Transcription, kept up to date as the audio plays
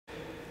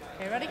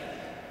Okay, ready?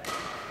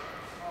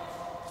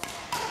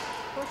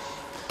 Push,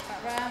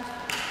 back round,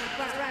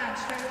 back round,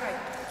 straight away.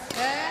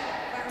 There,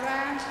 back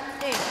round,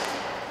 in,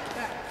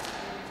 back.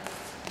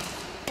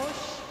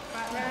 Push,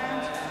 back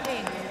round,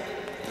 in,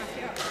 back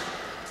it up.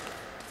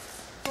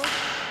 Push,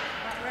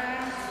 back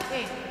round,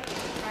 in,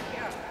 back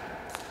it up.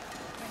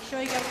 Make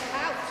sure you go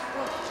out,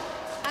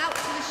 out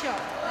to the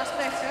shot, that's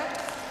better.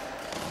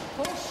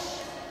 Push,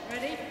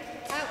 ready,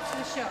 out to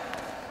the shot,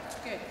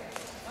 good.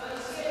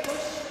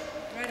 Push,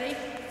 ready,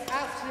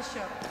 out to the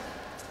shot.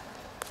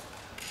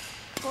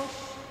 Push,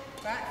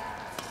 back,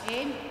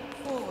 in,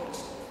 forwards.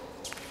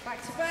 Back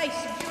to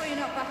base, ensure you're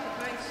not back at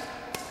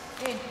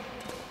base. In,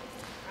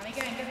 and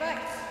again, get back.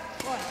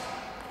 One,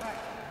 back,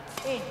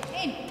 in.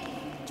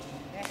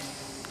 Yes.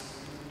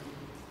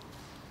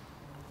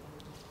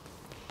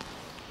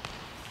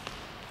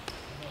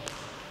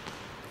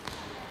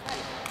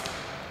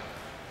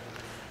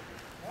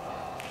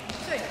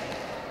 Two,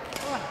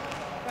 one,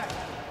 back,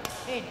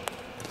 in,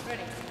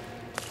 ready.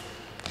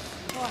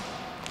 One,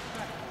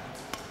 back,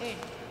 in,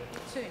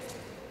 two.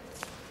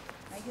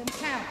 Make them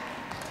count.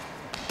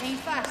 In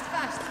fast.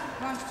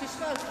 One's too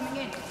slow, coming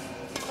in.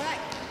 Back,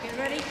 get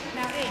ready,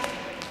 now in.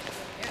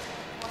 Yep.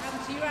 What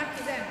happened to your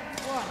racket then?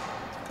 One,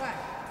 back,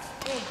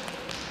 in,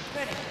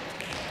 ready.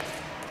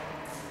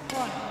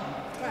 One,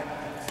 back,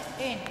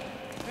 in,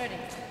 ready.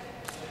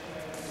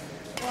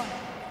 One,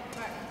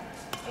 back,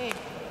 in,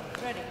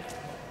 ready.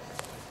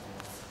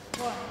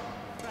 One,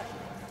 back,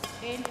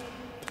 in,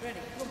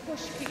 ready. One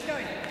push, keep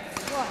going.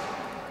 One,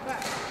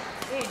 back,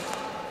 in,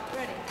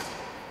 ready.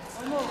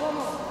 One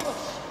more,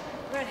 push,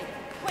 ready.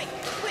 Quick.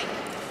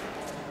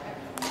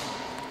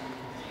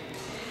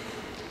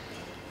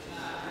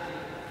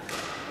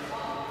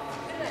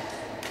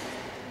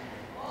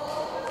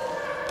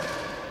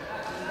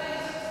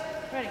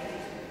 Ready.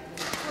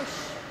 Push,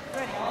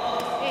 ready.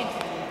 In.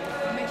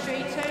 And make sure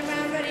you turn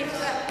around ready for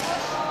that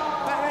push.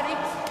 Back ready,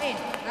 in.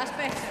 That's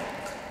better.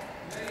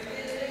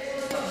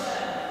 Push,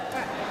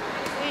 back,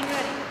 in,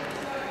 ready.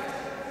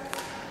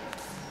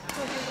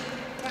 Push,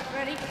 back,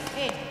 ready,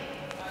 in.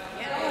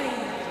 Get on.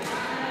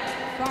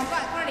 Go on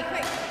back, ready,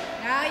 quick.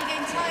 Now you're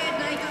getting tired,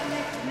 now you got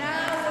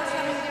now what's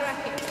happening with your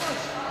racket?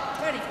 Push,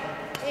 ready,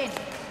 in.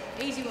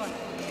 Easy one.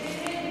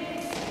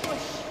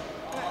 Push,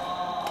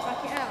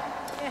 back it out.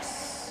 Yes.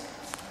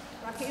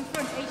 Racket in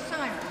front each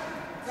time.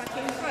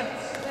 Racket in front.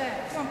 There.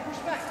 Come on, push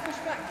back.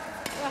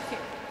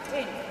 Racket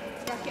in.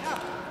 Racket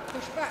up.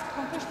 Push back.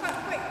 Come on, push back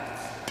quick.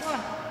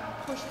 One.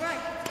 Push back.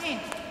 In.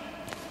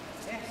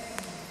 Yes.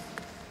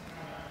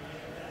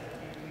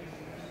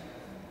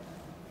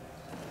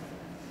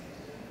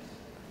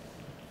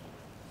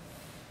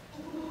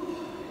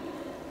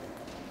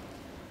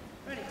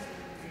 Ready.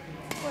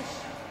 Push.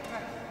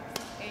 Back.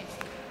 In.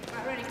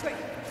 Back ready. Quick.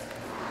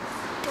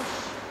 Push.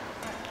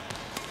 Back.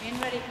 In.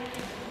 Ready.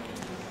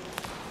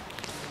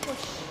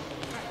 Push.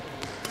 Back.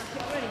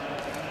 Racket ready.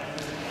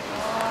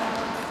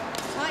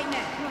 Tight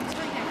net. Come on,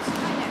 tight net.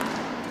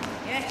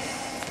 Yes.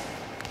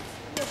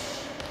 Push.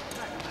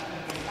 Back.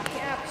 Back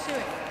it out. Pursue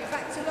it. Get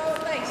back to lower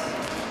base.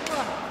 Come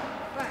on.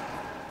 Back.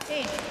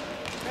 In.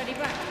 Ready.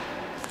 Back.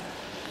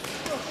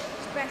 Push.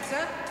 It's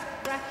better.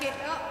 Racket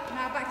up.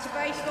 Now back to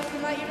base.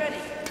 Looking like you're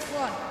ready.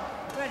 One.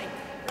 Ready.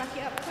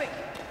 Racket up quick.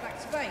 Back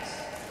to base.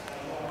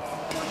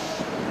 Push.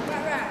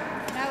 Back round.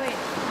 Now in.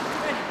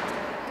 Ready.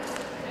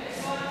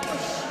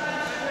 Push.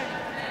 Ready.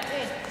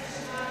 In.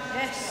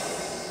 Yes.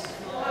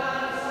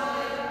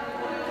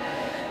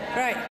 Right.